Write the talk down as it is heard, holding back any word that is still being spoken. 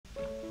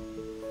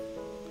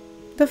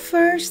The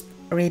first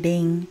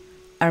reading,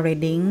 a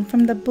reading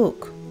from the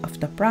book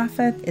of the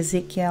prophet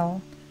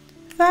Ezekiel.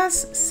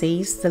 Thus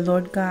says the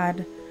Lord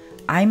God,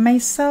 I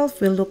myself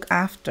will look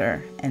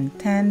after and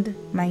tend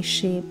my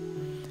sheep,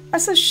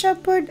 as a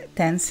shepherd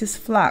tends his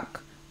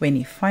flock when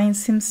he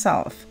finds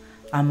himself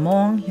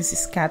among his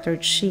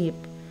scattered sheep.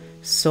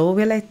 So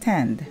will I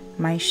tend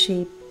my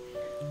sheep.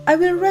 I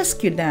will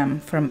rescue them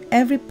from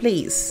every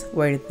place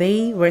where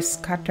they were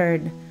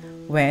scattered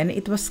when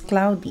it was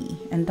cloudy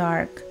and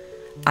dark.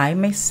 I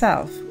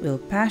myself will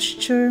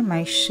pasture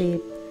my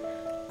sheep.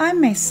 I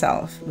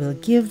myself will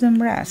give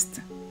them rest,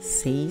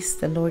 says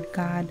the Lord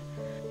God.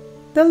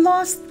 The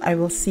lost I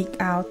will seek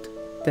out,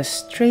 the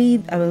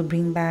strayed I will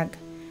bring back,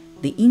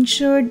 the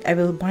injured I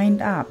will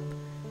bind up,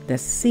 the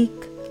sick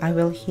I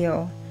will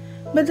heal.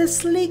 But the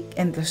sleek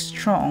and the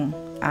strong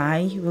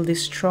I will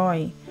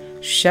destroy,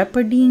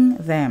 shepherding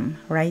them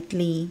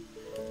rightly.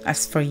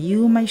 As for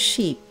you, my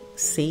sheep,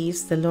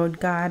 says the Lord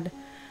God,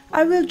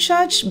 I will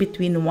judge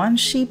between one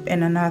sheep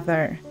and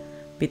another,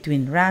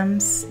 between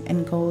rams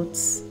and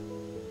goats.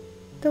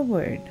 The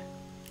word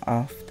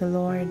of the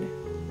Lord.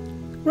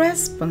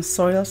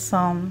 Responsorial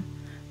Psalm.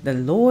 The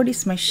Lord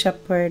is my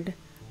shepherd,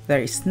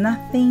 there is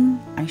nothing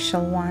I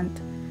shall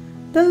want.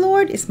 The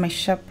Lord is my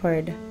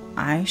shepherd,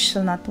 I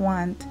shall not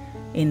want.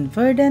 In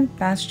verdant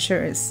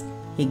pastures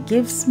He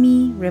gives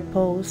me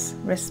repose.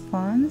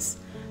 Response.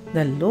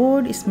 The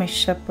Lord is my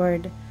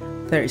shepherd,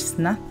 there is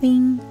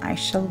nothing I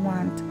shall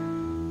want.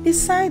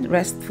 Beside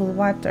restful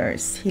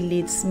waters He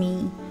leads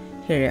me,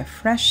 He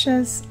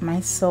refreshes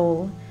my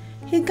soul.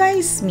 He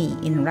guides me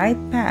in right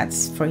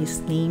paths for His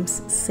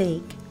name's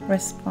sake.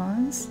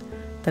 Response.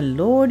 The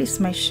Lord is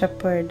my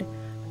shepherd,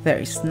 there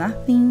is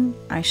nothing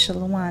I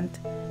shall want.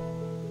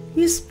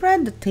 You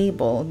spread the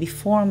table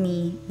before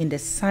me in the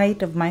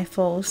sight of my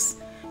foes.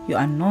 You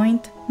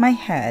anoint my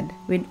head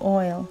with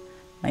oil.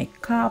 My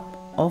cup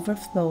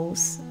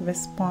overflows.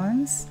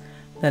 Response.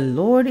 The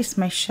Lord is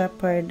my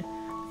shepherd,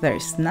 there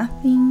is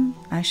nothing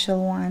I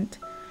shall want.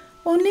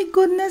 Only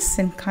goodness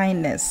and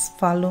kindness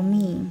follow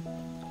me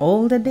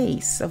all the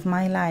days of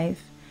my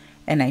life,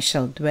 and I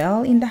shall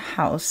dwell in the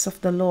house of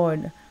the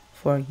Lord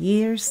for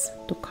years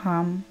to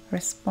come.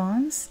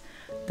 Response.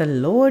 The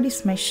Lord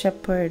is my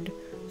shepherd,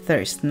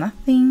 there is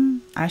nothing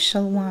I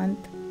shall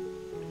want.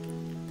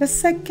 The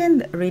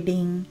second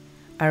reading,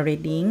 a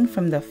reading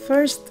from the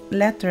first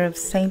letter of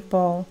St.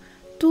 Paul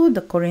to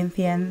the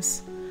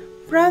Corinthians.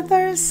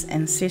 Brothers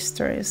and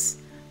sisters,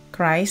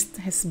 Christ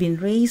has been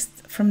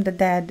raised from the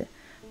dead,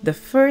 the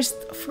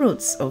first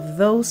fruits of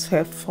those who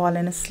have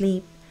fallen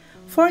asleep.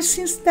 For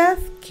since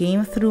death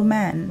came through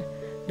man,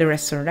 the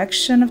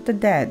resurrection of the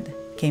dead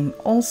came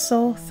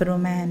also through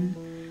man.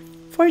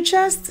 For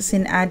just as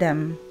in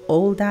Adam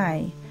all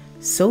die,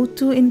 so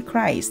too in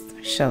Christ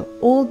shall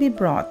all be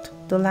brought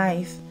to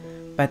life,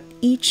 but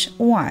each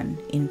one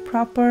in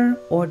proper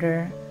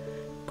order.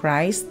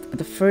 Christ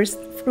the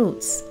first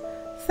fruits,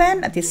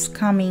 then at His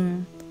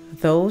coming,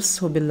 those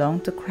who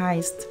belong to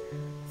Christ.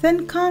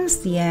 Then comes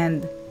the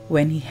end,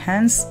 when He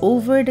hands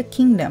over the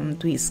kingdom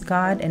to His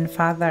God and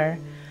Father,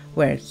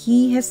 where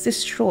He has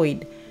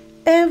destroyed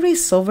every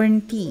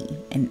sovereignty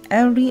and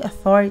every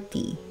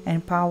authority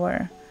and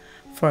power.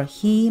 For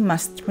He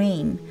must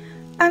reign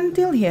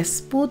until He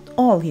has put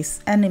all His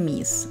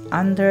enemies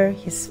under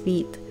His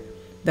feet.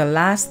 The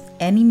last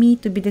enemy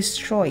to be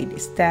destroyed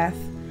is death.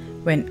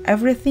 When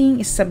everything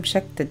is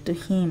subjected to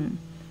Him,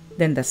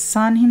 then the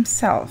Son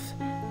Himself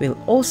will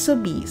also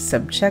be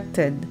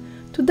subjected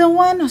to the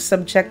one who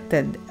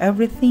subjected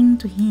everything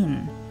to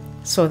Him,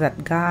 so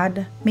that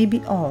God may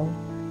be all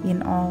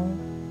in all.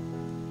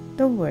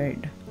 The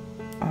word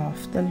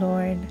of the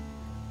Lord.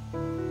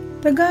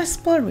 The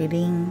Gospel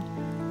reading,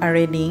 a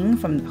reading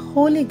from the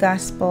Holy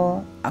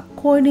Gospel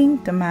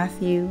according to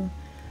Matthew.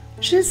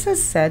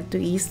 Jesus said to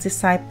His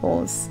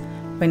disciples,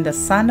 when the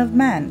Son of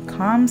Man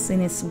comes in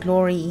His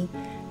glory,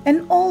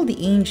 and all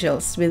the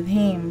angels with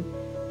Him,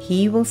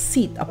 He will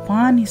sit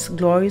upon His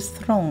glorious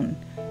throne,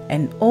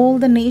 and all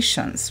the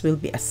nations will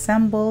be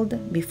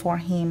assembled before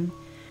Him.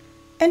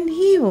 And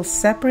He will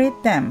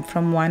separate them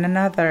from one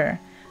another,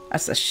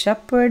 as a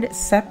shepherd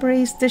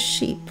separates the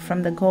sheep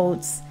from the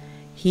goats.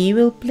 He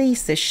will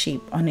place the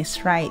sheep on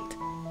His right,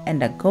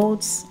 and the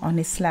goats on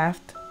His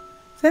left.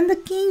 Then the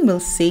King will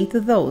say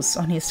to those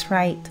on His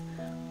right,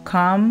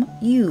 Come,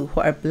 you who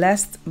are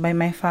blessed by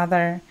my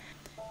Father,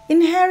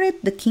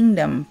 inherit the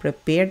kingdom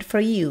prepared for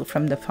you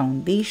from the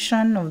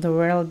foundation of the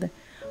world.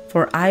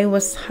 For I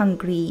was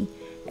hungry,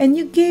 and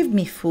you gave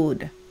me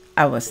food.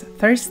 I was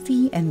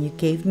thirsty, and you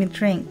gave me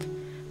drink.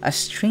 A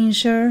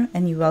stranger,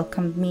 and you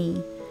welcomed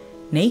me.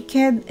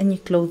 Naked, and you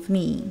clothed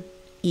me.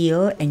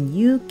 Ill, and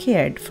you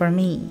cared for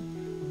me.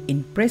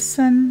 In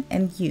prison,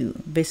 and you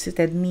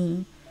visited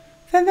me.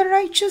 Then the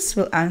righteous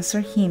will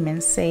answer Him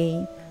and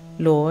say,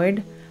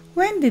 Lord,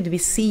 when did we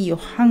see you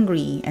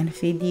hungry and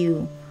feed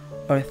you,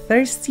 or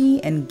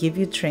thirsty and give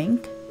you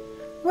drink?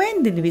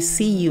 When did we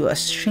see you a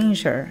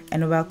stranger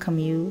and welcome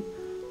you,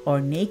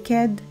 or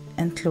naked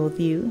and clothe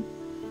you?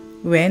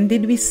 When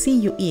did we see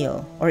you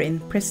ill or in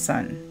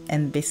prison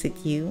and visit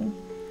you?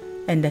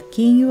 And the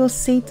king will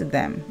say to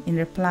them in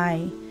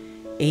reply,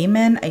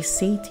 Amen, I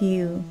say to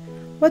you,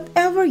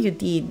 whatever you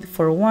did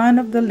for one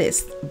of the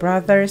least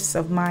brothers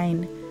of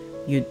mine,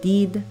 you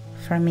did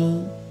for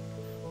me.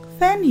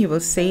 Then he will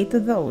say to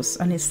those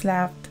on his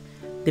left,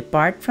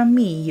 Depart from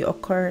me, you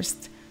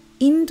accursed,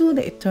 into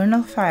the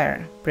eternal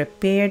fire,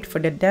 prepared for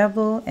the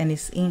devil and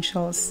his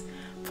angels.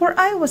 For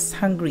I was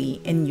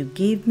hungry, and you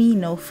gave me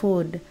no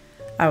food.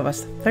 I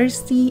was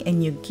thirsty,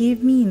 and you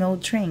gave me no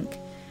drink.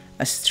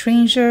 A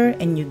stranger,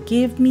 and you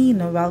gave me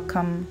no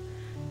welcome.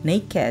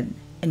 Naked,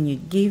 and you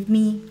gave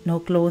me no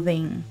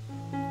clothing.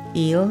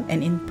 Ill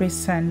and in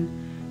prison,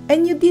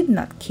 and you did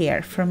not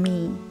care for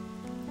me.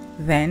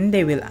 Then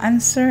they will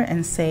answer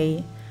and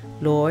say,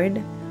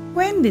 Lord,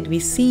 when did we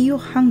see you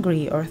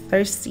hungry or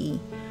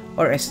thirsty,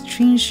 or a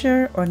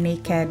stranger or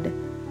naked,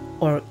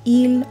 or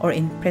ill or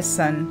in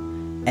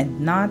prison, and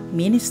not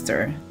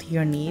minister to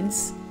your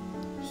needs?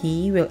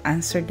 He will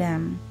answer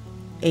them,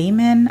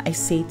 Amen, I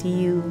say to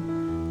you,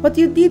 what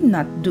you did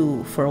not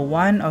do for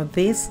one of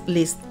these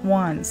least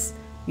ones,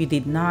 you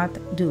did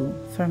not do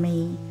for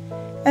me.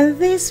 And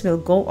this will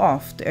go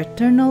off to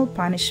eternal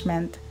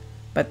punishment,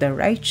 but the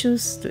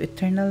righteous to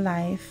eternal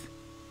life.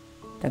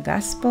 The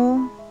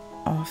Gospel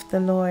of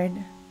the Lord.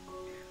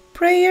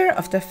 Prayer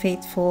of the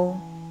Faithful.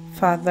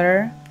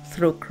 Father,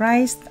 through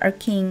Christ our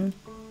King,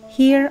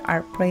 hear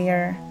our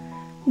prayer,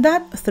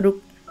 that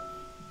through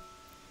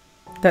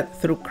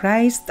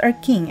Christ our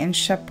King and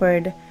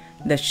Shepherd,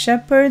 the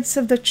shepherds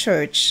of the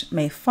Church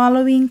may,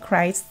 following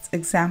Christ's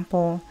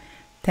example,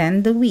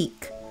 tend the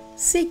weak,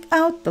 seek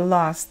out the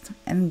lost,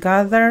 and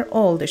gather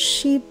all the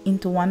sheep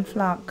into one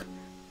flock.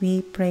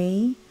 We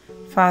pray,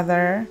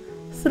 Father,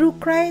 through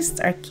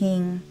Christ our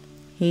King,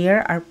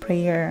 hear our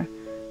prayer,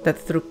 that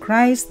through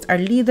Christ our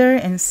leader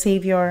and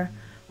Savior,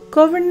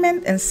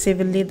 government and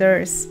civil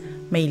leaders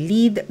may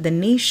lead the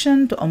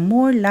nation to a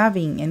more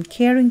loving and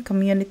caring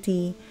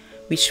community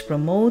which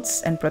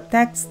promotes and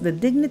protects the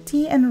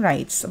dignity and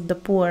rights of the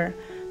poor,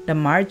 the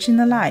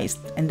marginalized,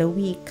 and the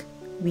weak.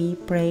 We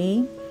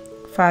pray,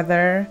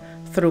 Father,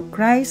 through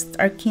Christ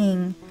our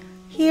King,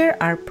 hear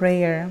our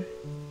prayer,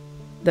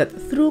 that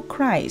through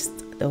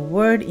Christ, the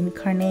Word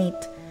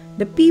incarnate,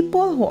 the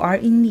people who are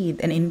in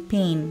need and in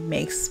pain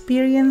may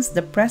experience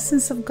the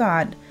presence of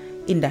God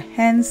in the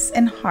hands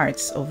and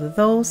hearts of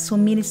those who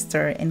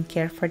minister and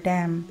care for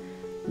them.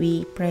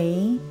 We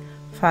pray,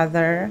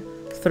 Father,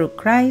 through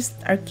Christ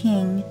our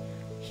King,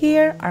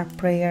 hear our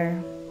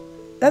prayer,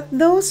 that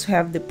those who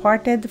have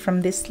departed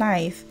from this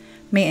life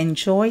may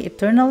enjoy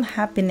eternal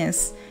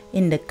happiness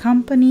in the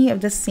company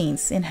of the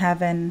saints in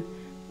heaven.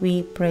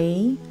 We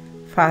pray,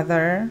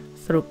 Father,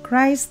 through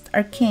Christ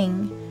our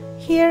King,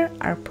 hear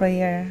our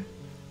prayer.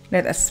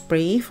 Let us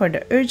pray for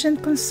the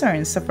urgent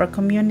concerns of our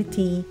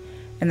community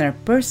and our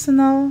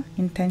personal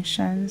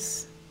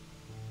intentions.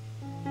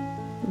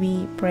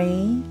 We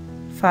pray,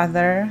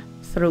 Father,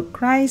 through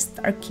Christ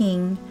our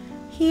King,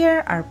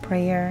 hear our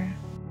prayer.